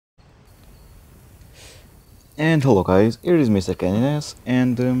And hello guys, here is Mr. Canines,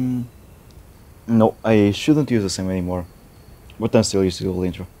 and no, I shouldn't use the same anymore, but I'm still using the whole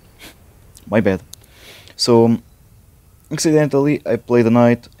intro. My bad. So, accidentally, I played the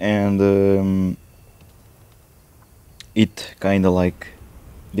night, and it kinda like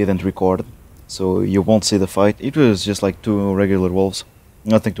didn't record, so you won't see the fight. It was just like two regular wolves,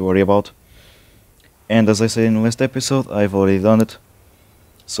 nothing to worry about. And as I said in the last episode, I've already done it.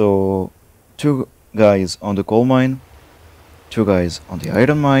 So, two guys on the coal mine, two guys on the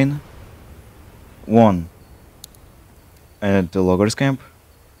iron mine, one at the loggers camp,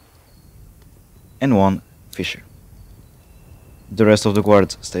 and one fisher. The rest of the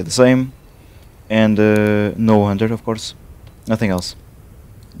guards stay the same, and no hunter, of course. Nothing else.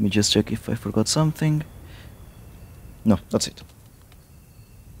 Let me just check if I forgot something. No, that's it.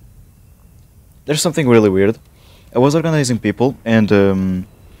 There's something really weird. I was organizing people and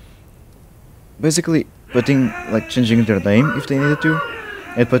basically changing their name if they needed to,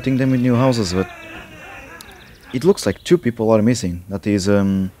 and putting them in new houses, but it looks like two people are missing. That is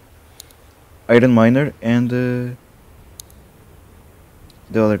Iron Miner and the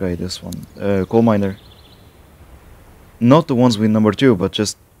other guy, this one, Coal Miner. Not the ones with number 2, but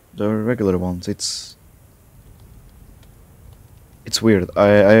just the regular ones. It's weird.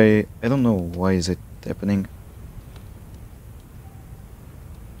 I don't know why is it happening.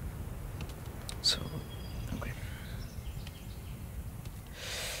 So, okay.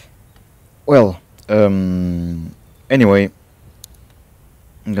 Well, anyway,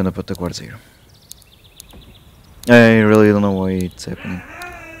 I'm gonna put the quartz here. I really don't know why it's happening.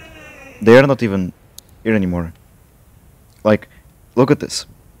 They are not even here anymore. Like, look at this.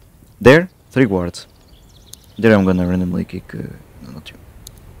 There, 3 guards. There I'm gonna randomly kick, no, not you.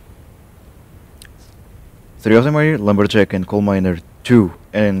 3 of them are here, Lumberjack and Coal Miner 2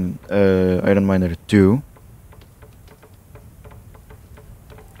 and Iron Miner 2.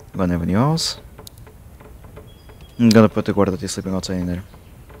 Gonna have a new house. I'm gonna put the guard that is sleeping outside in there.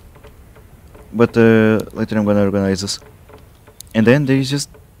 But later I'm gonna organize this. And then there is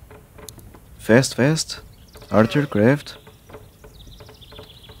just fast, Archer, Craft.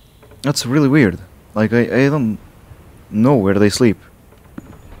 That's really weird. Like, I don't know where they sleep.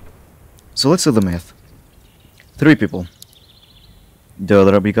 So let's do the math. 3 people. The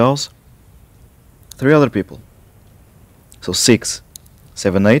other big house. 3 other people. So 6,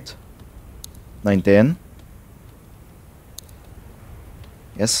 7, 8, 9, 10.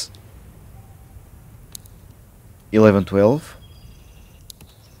 Yes. 11, 12.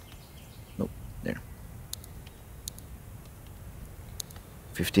 Nope, there.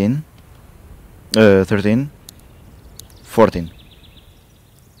 15. 13. 14.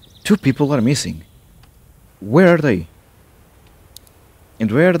 2 people are missing. Where are they?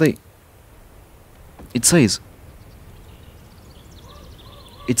 And where are they? It says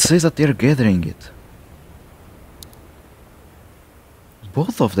that they're gathering it.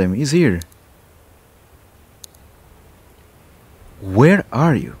 Both of them is here. Where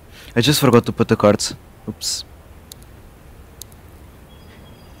are you? I just forgot to put the cards. Oops.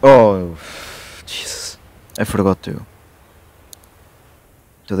 Oh, Jesus. I forgot to.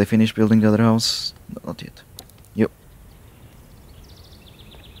 Did they finish building the other house? No, not yet. Yep.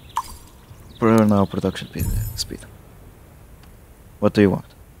 Now production speed. What do you want?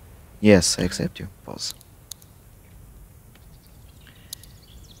 Yes, I accept you. Pause.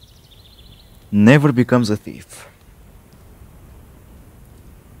 Never becomes a thief.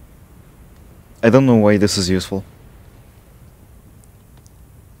 I don't know why this is useful.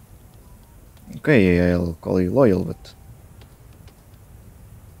 Okay, I'll call you loyal, but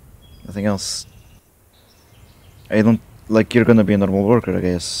nothing else. I don't like you're gonna be a normal worker, I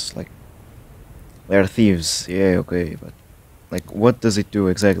guess. Like, they're thieves, yeah, okay, but like, what does it do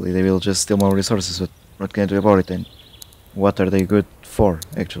exactly? They will just steal more resources, but what can I do about it? And what are they good for,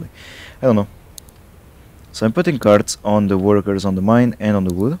 actually? I don't know. So I'm putting cards on the workers on the mine and on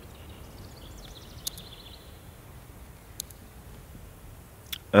the wood.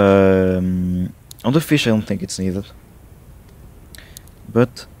 On the fish I don't think it's needed.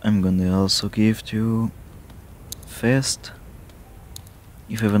 But I'm gonna also give to fast.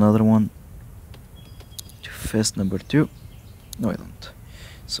 If you have another one. To fast number 2. No, I don't.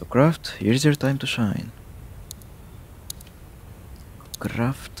 So craft, here's your time to shine.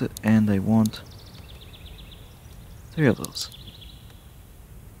 Craft, and I want 3 of those.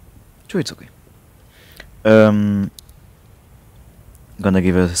 2, it's okay. Gonna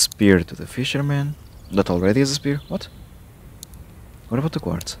give a spear to the fisherman. That already is a spear. What? What about the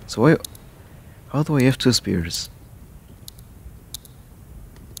quartz? So how do I have 2 spears?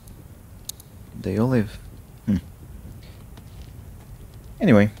 They all have...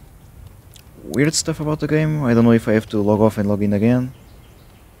 Anyway, weird stuff about the game. I don't know if I have to log off and log in again.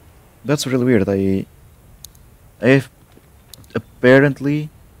 That's really weird. I have apparently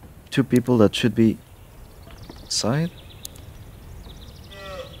two people that should be inside.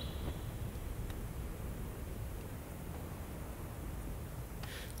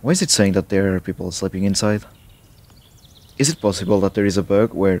 Why is it saying that there are people sleeping inside? Is it possible that there is a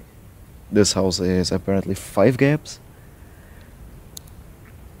bug where this house is apparently 5 gaps?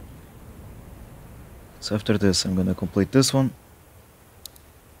 So after this I'm gonna complete this one.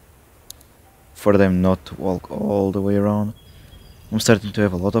 For them not to walk all the way around. I'm starting to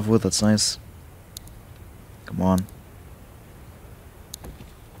have a lot of wood, that's nice. Come on.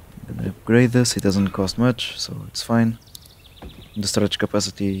 I'm gonna upgrade this, it doesn't cost much, so it's fine. The storage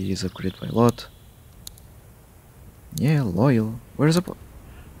capacity is upgraded by a lot. Yeah, loyal. Where's the...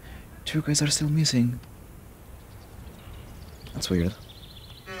 Two guys are still missing. That's weird.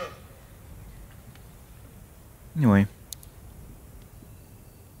 Anyway.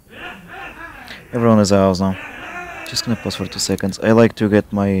 Everyone is out now. Just gonna pause for 2 seconds. I like to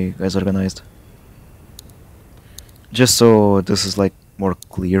get my guys organized. Just so this is like more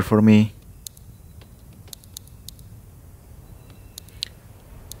clear for me.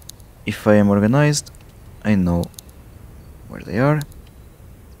 If I am organized, I know where they are.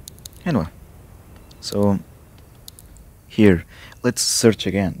 Anyway, so here, let's search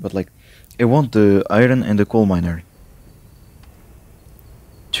again. But like, I want the iron and the coal miner.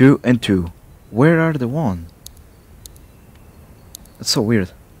 2 and 2. Where are the one? That's so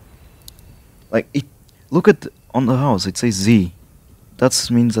weird. Like it. Look at on the house. It says Z. That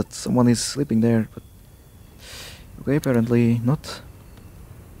means that someone is sleeping there. But okay, apparently not.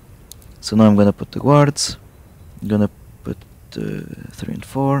 So now I'm gonna put the guards. I'm gonna put 3 and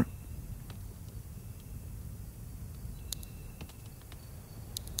 4.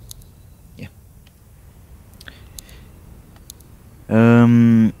 Yeah.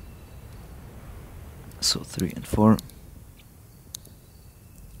 So 3 and 4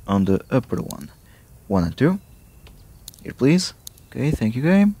 on the upper one. 1 and 2. Here, please. Okay, thank you,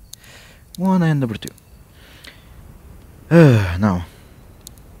 game. 1 and number 2. Now.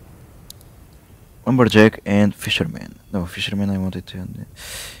 Lumberjack and fisherman. No, fisherman I wanted to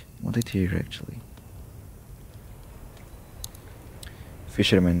want it here actually.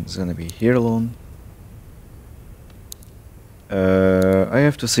 Fisherman is gonna be here alone. I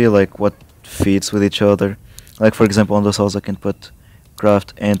have to see like what fits with each other. Like for example on this house I can put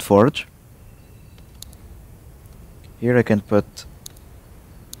craft and forge. Here I can put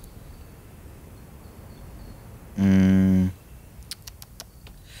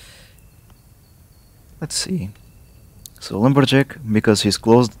let's see. So lumberjack because he's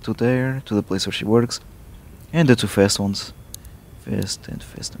close to there, to the place where she works, and the 2 fast ones, fast and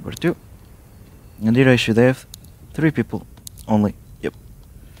fast number 2. And here I should have 3 people only. Yep,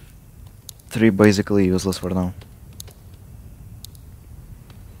 3 basically useless for now.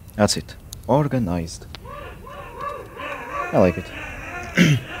 That's it. Organized. I like it.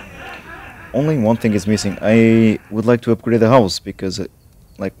 Only one thing is missing. I would like to upgrade the house because,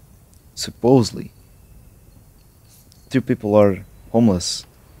 like, supposedly 2 people are homeless.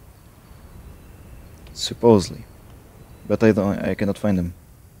 Supposedly, but I cannot find them.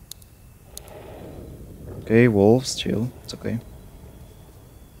 Okay, wolves, chill. It's okay.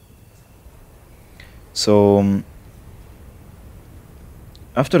 So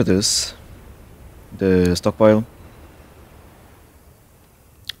after this, the stockpile.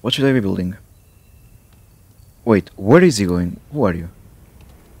 What should I be building? Wait, where is he going? Who are you?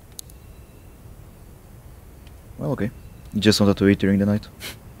 Well, okay. Just wanted to eat during the night.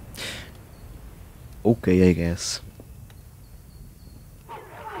 Okay, I guess.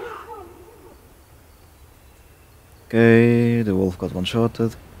 Okay, the wolf got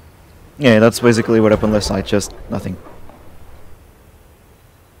one-shotted. Yeah, that's basically what happened last night, just nothing.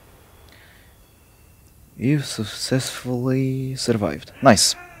 You successfully survived.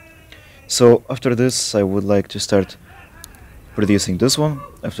 Nice. So after this I would like to start producing this one.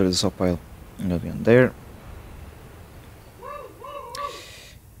 After the stockpile, I'm gonna be on there.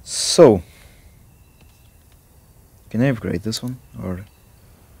 So can I upgrade this one or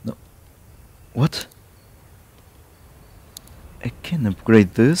no? What? I can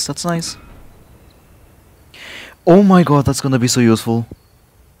upgrade this? That's nice. Oh my god, that's gonna be so useful.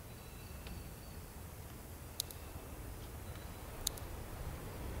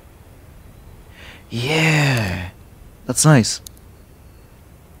 Yeah, that's nice.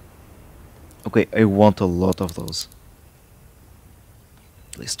 Okay, I want a lot of those.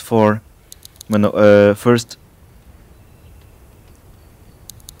 At least 4. Well, no, first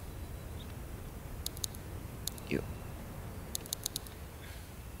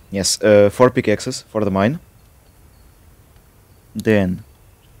Yes, 4 pickaxes for the mine. Then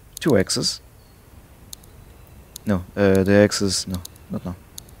 2 axes. No, the axes, no, not now.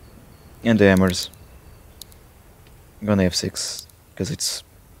 And the hammers. I'm gonna have 6, because it's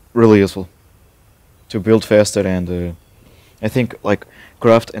really useful to build faster, and I think like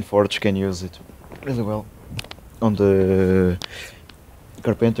craft and forge can use it really well on the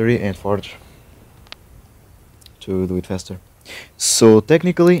carpentry and forge to do it faster. So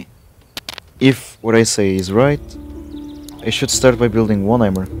technically, if what I say is right, I should start by building 1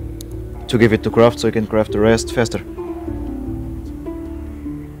 hammer to give it to craft so I can craft the rest faster.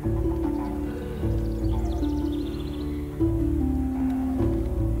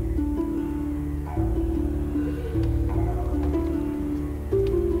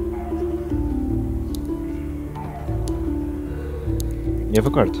 You have a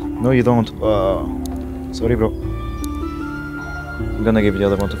card? No, you don't. Sorry, bro. I'm gonna give the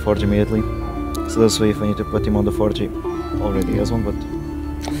other one to Forge immediately. So this way, if I need to put him on the Forge, he already has one, but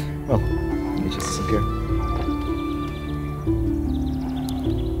well, he just doesn't care.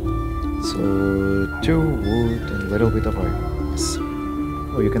 So 2 wood and a little bit of iron. Yes.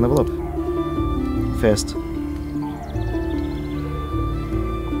 Oh, you can level up fast.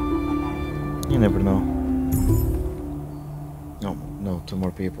 You never know. No, 2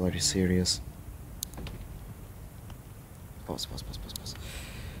 more people, are you serious? Pause.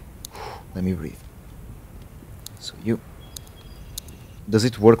 Let me breathe. So you... Does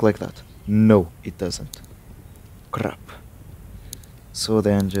it work like that? No, it doesn't. Crap. So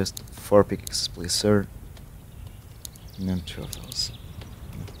then just 4 pickaxes, please, sir. And then 2 of those.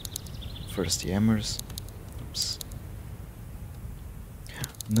 First the hammers. Oops.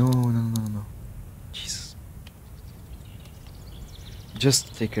 No. Jesus.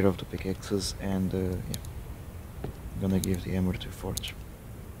 Just take care of the pickaxes and yeah. I'm gonna give the hammer to Forge.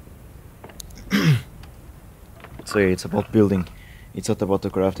 So yeah, it's about building. It's not about the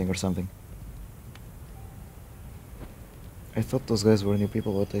crafting or something. I thought those guys were new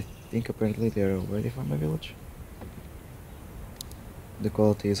people, but I think apparently they are already from my village. The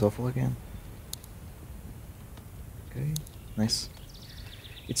quality is awful again. Okay, nice.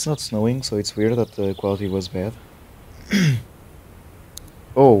 It's not snowing, so it's weird that the quality was bad.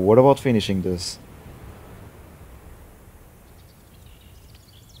 Oh, what about finishing this?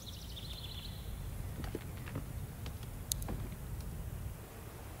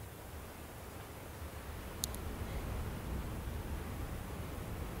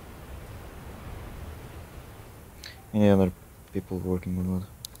 Any other people working on wood?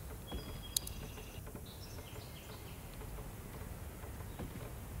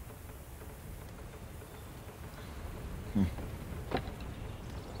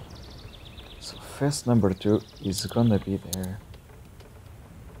 So fast number 2 is gonna be there.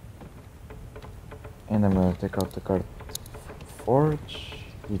 And I'm gonna take out the cart Forge.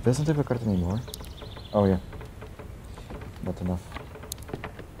 He doesn't have a cart anymore. Oh yeah. Not enough.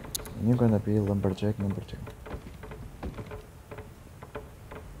 And you're gonna be lumberjack number 2.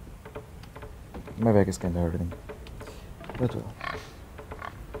 My back is kinda hurting. But well.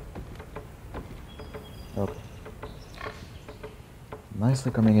 Okay.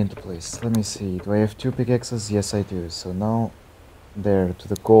 Nicely coming into place. Let me see. Do I have 2 pickaxes? Yes, I do. So now, there to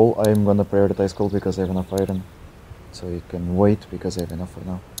the coal. I am gonna prioritize coal because I have enough iron. So you can wait because I have enough for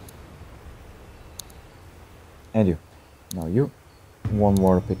now. And you. Now you. 1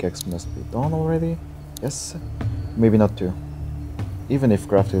 more pickaxe must be done already. Yes. Maybe not 2. Even if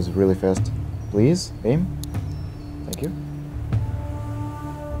craft is really fast. Please, aim. Thank you.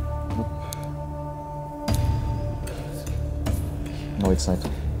 Nope. No, it's not.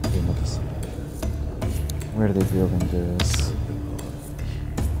 Didn't notice. Where are they building this?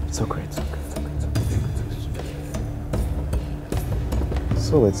 So great, so great, so great, so great.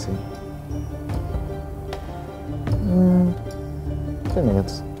 So let's see. 10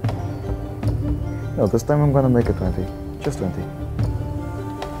 minutes. No, this time I'm gonna make it 20. Just 20.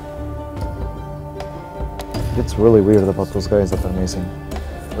 It's really weird about those guys that are missing.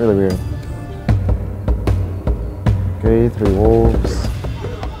 Really weird. Okay, 3 wolves.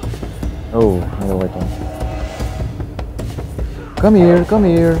 Oh, another white one. Come here, come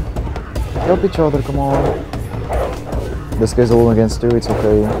here. Help each other, come on. This guy's alone against 2, it's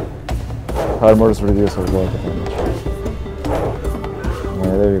okay. Armors reduce a lot of damage.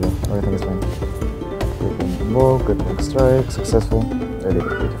 Yeah, there you go. Everything is fine. Bow, good strike, successful. Very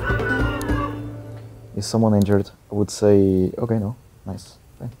good, beautiful. Is someone injured? I would say, okay, no, nice,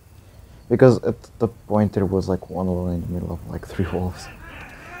 fine. Because at the point there was like 1 alone in the middle of like 3 wolves.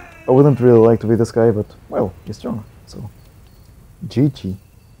 I wouldn't really like to be this guy, but well, he's strong, so GG.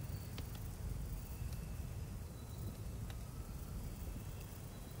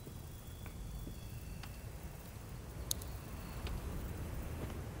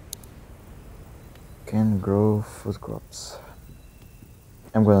 can grow food crops.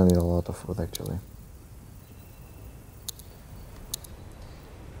 I'm gonna need a lot of food actually.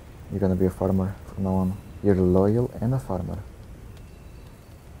 You're gonna be a farmer from now on. You're loyal and a farmer.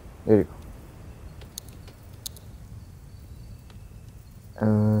 There you go.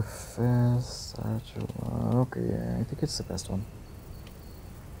 Fast, Archer. Okay, yeah, I think it's the best one.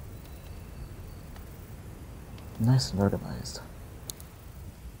 Nice and organized.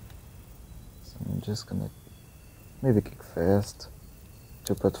 So I'm just gonna maybe kick fast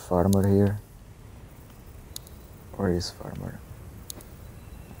to put farmer here. Where is farmer?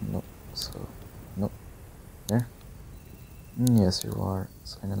 No, so no. There. Yes, you are.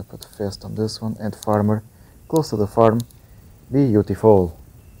 So I'm gonna put fast on this one and farmer close to the farm. Beautiful.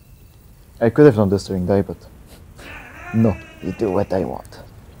 I could have done this during day, but no, you do what I want.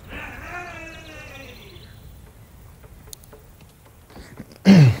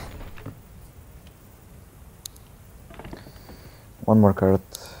 One more card.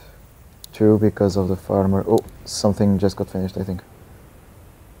 2 because of the farmer. Oh, something just got finished, I think.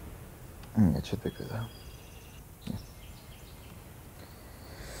 It should be good. Yeah.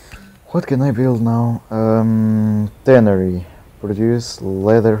 What can I build now? Tannery. Produce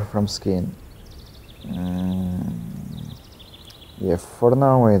leather from skin. Yeah, for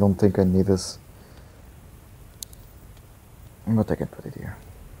now I don't think I need this. But I can put it here.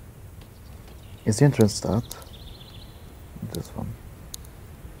 Is the entrance that? This one.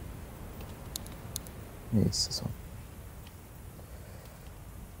 Yeah, it's this one.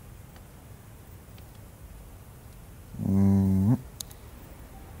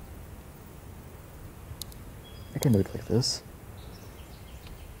 I can do it like this.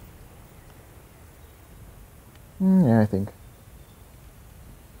 Yeah, I think.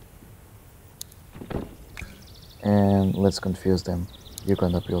 And let's confuse them. You're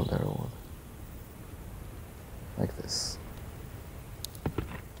gonna build their road. Like this.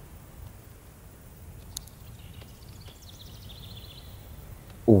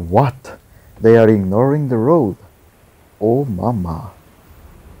 What? They are ignoring the road. Oh mama.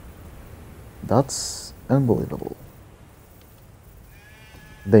 That's unbelievable.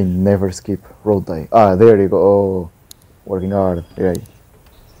 They never skip road day. Ah, there you go. Oh, working hard. Yeah.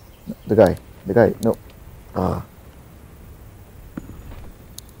 The guy. No. Ah.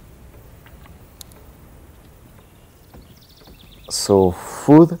 So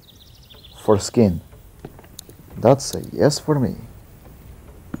food for skin. That's a yes for me.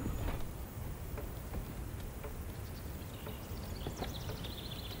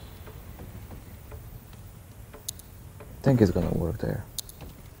 I think it's gonna work there.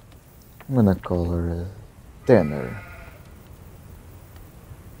 I'm gonna call her Tanner.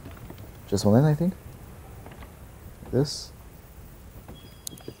 Just one in, I think. This.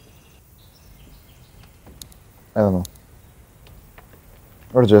 I don't know.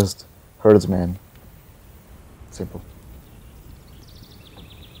 Or just herdsman. Simple.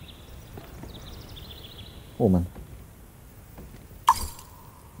 Woman.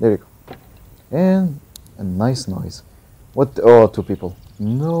 There you go. And a nice noise. What? Oh, 2 people.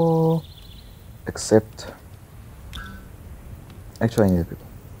 No. Except. Actually, I need people.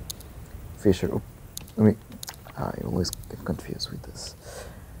 Fisher. Oh, I always get confused with this.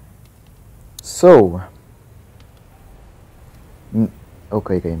 So.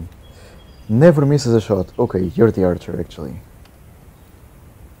 Okay, game. Never misses a shot. Okay, you're the archer, actually.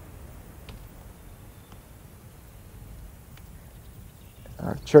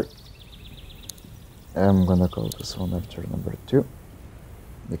 Archer. I'm gonna call this one archer number 2.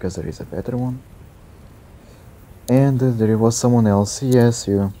 Because there is a better one. And there was someone else. Yes,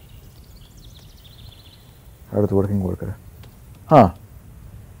 you. Hard-working worker. Huh.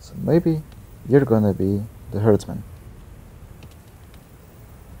 So maybe you're gonna be the herdsman.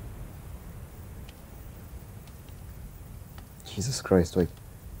 Jesus Christ, wait.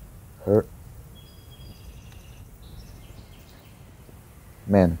 Her.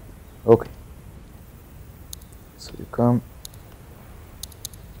 Man. Okay. So you come.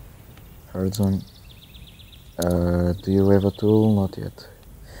 Herdsman. Do you have a tool? Not yet.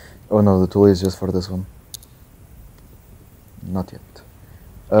 Oh no, the tool is just for this one. Not yet.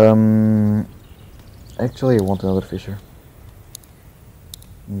 Actually I want another fisher.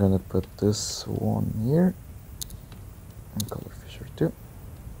 I'm gonna put this one here. And color fisher 2.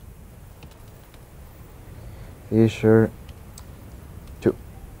 Fisher 2.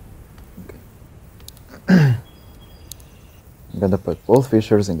 Okay. I'm gonna put both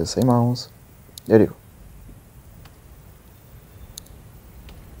fishers in the same house. There you go.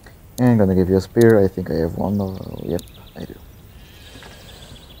 And I'm gonna give you a spear. I think I have one. Yep, I do.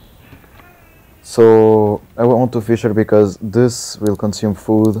 So I want to fisher because this will consume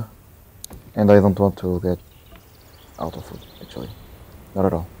food, and I don't want to get out of food, actually. Not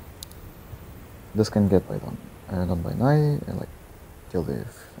at all. This can get done by night, like till the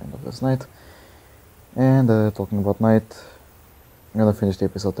end of this night. And talking about night, I'm gonna finish the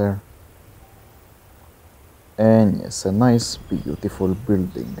episode there. And yes, a nice, beautiful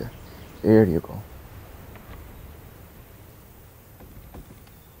building. There you go.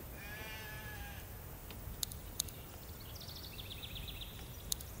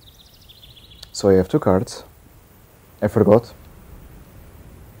 So I have 2 cards. I forgot.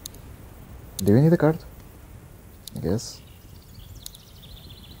 Do you need a card? I guess.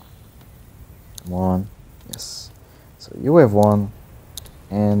 Come on. Yes. So you have 1,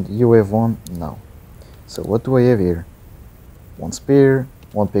 and you have 1 now. So what do I have here? 1 spear,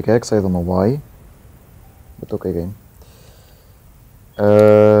 1 pickaxe, I don't know why. But okay, game.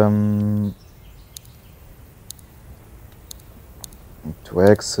 2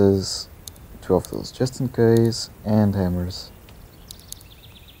 axes, 2 of those just in case, and hammers.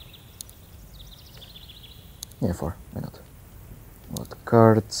 Yeah, 4, why not? What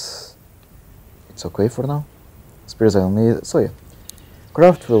cards? It's okay for now. Spears I don't need, so yeah.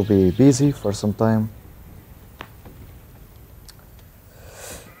 Craft will be busy for some time.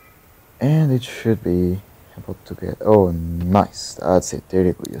 And it should be about to get... Oh, nice. That's it. There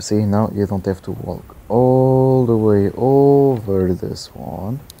you go. You see, now you don't have to walk all the way over this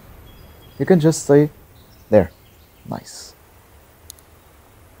one. You can just stay there. Nice.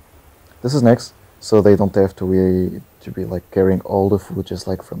 This is next, so they don't have to be like carrying all the food just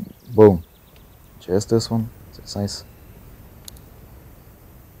like from... Boom. Just this one. It's nice.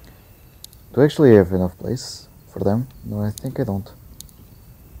 Do I actually have enough place for them? No, I think I don't.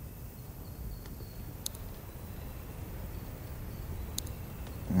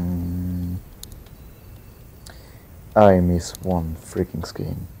 I miss 1 freaking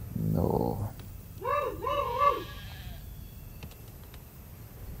skin. No.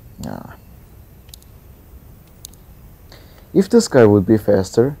 Nah. If this guy would be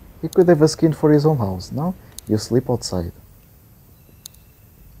faster, he could have a skin for his own house. Now you sleep outside.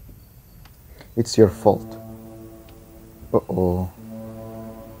 It's your fault. Uh-oh.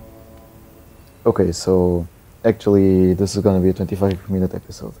 Okay, so actually this is gonna be a 25-minute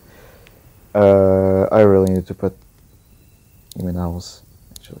episode. I really need to put him in a house,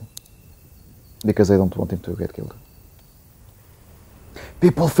 actually. Because I don't want him to get killed.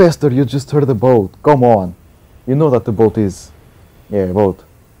 People faster, you just heard the boat. Come on. You know that the boat is... Yeah, a boat.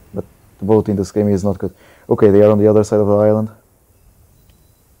 But the boat in this game is not good. Okay, they are on the other side of the island.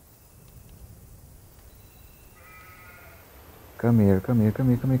 Come here, come here, come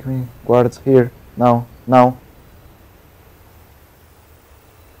here, come here, come here. Guards, here. Now, now.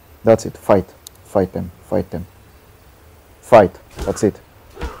 That's it. Fight. Fight them. Fight them. Fight. That's it.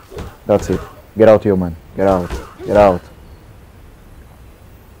 That's it. Get out, human. Get out. Get out.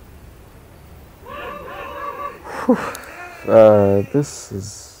 This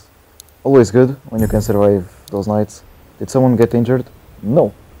is always good when you can survive those nights. Did someone get injured?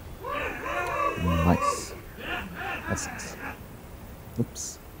 No. Nice. That's nice.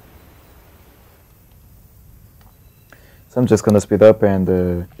 Oops. So I'm just gonna speed up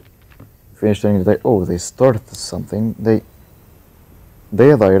and finish doing the... Oh, they started something. They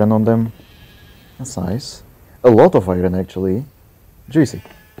had iron on them. That's nice. A lot of iron, actually. Juicy.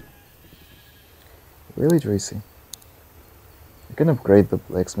 Really juicy. I can upgrade the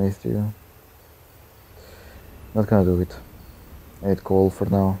blacksmith too. Not gonna do it. I need coal for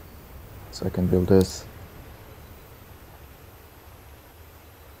now, so I can build this.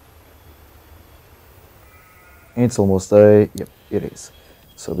 It's almost day. Yep, it is.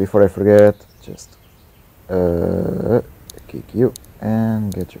 So before I forget, just kick you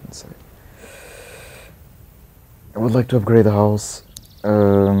and get you inside. I would like to upgrade the house.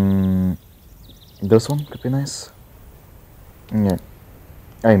 This one could be nice. Yeah,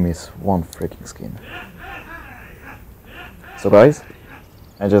 I miss 1 freaking skin. So guys,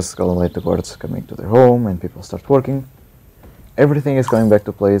 I just gotta let the guards coming to their home and people start working. Everything is coming back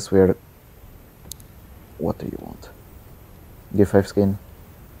to place where... What do you want? Give 5 skin?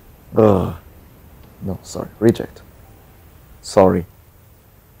 Ugh. No, sorry, reject. Sorry.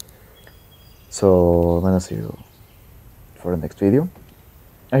 So, I'm gonna see you for the next video.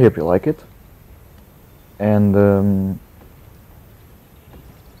 I hope you like it. And,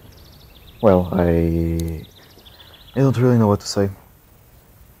 well, I don't really know what to say.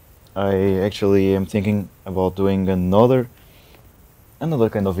 I actually am thinking about doing another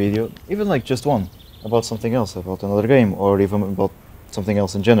kind of video, even like just one, about something else, about another game, or even about something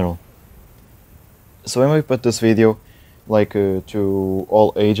else in general. So I might put this video like to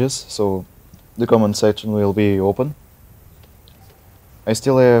all ages, so the comment section will be open. I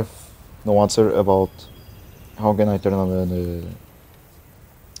still have no answer about how can I turn on the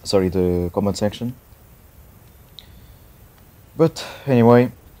comment section. But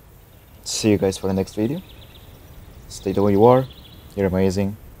anyway, see you guys for the next video. Stay the way you are. You're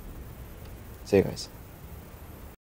amazing. See you guys.